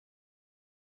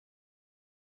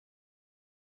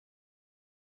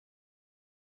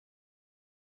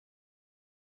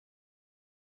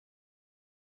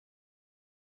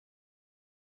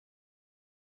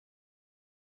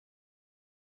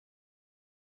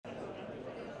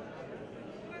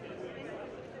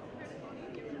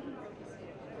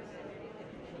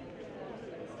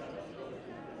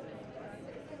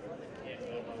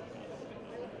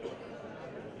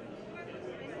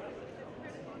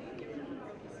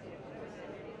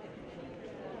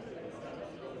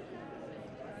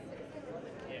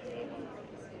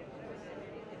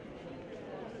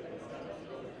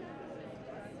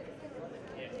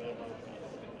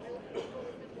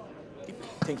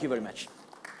Thank you very much.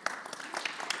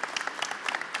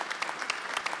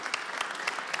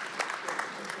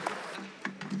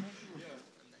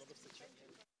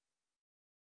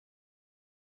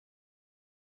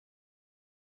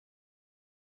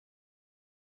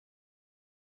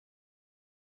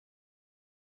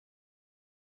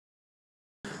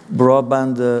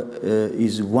 Broadband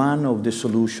is one of the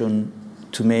solutions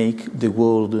to make the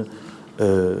world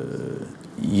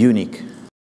unique.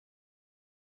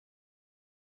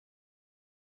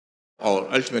 Our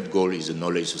ultimate goal is a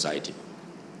knowledge society.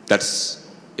 That's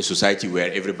a society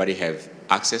where everybody has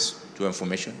access to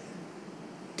information,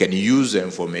 can use the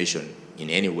information in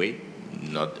any way,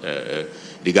 not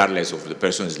regardless of the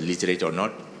person is literate or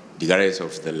not, regardless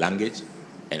of the language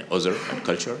and other and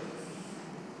culture.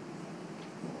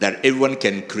 That everyone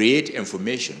can create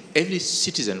information. Every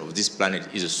citizen of this planet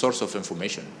is a source of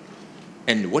information.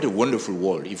 And what a wonderful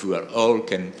world if we all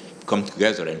can come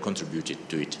together and contribute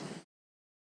to it.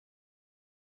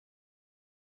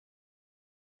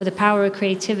 The power of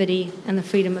creativity and the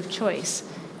freedom of choice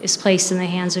is placed in the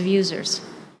hands of users.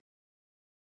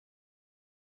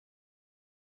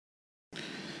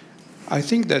 I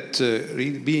think that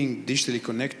being digitally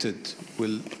connected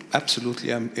will absolutely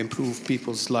improve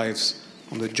people's lives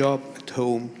on the job, at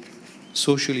home,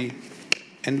 socially,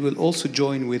 and will also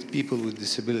join with people with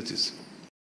disabilities.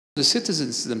 The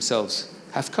citizens themselves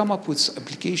have come up with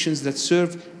applications that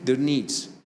serve their needs.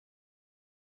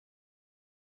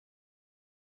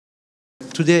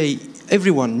 Today,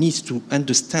 everyone needs to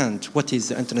understand what is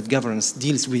the internet governance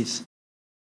deals with.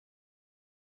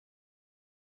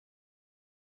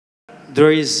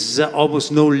 There is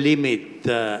almost no limit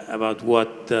about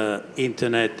what the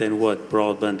internet and what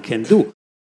broadband can do.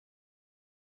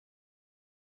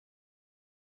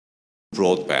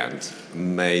 Broadband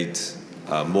made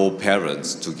more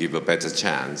parents to give a better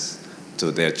chance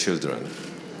to their children.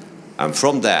 And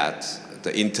from that,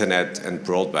 the internet and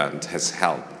broadband has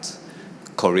helped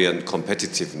Korean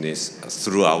competitiveness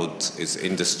throughout its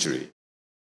industry.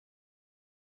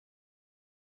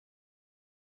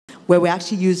 Where we're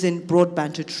actually using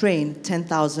broadband to train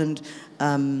 10,000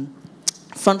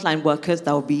 frontline workers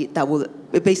that will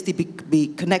basically be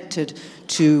connected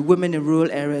to women in rural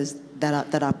areas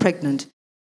that are pregnant.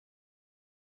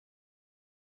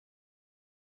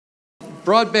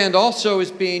 Broadband also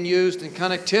is being used in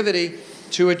connectivity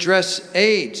to address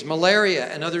AIDS, malaria,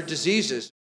 and other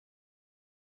diseases.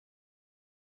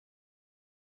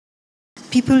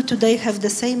 People today have the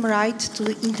same right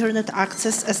to internet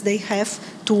access as they have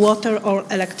to water or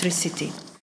electricity.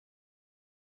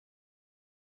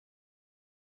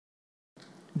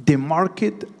 The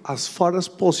market as far as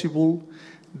possible,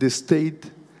 the state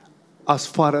as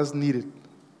far as needed.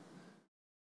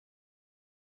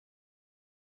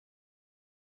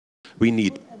 We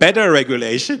need better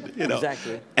regulation, you know.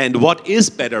 Exactly. And what is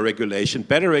better regulation?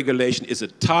 Better regulation is a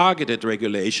targeted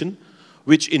regulation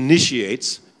which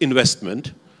initiates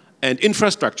investment and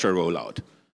infrastructure rollout.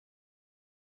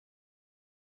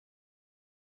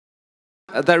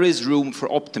 There is room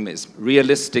for optimism,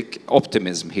 realistic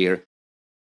optimism here.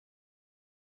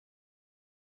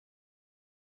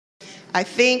 I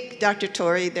think, Dr.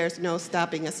 Torrey, there's no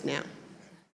stopping us now.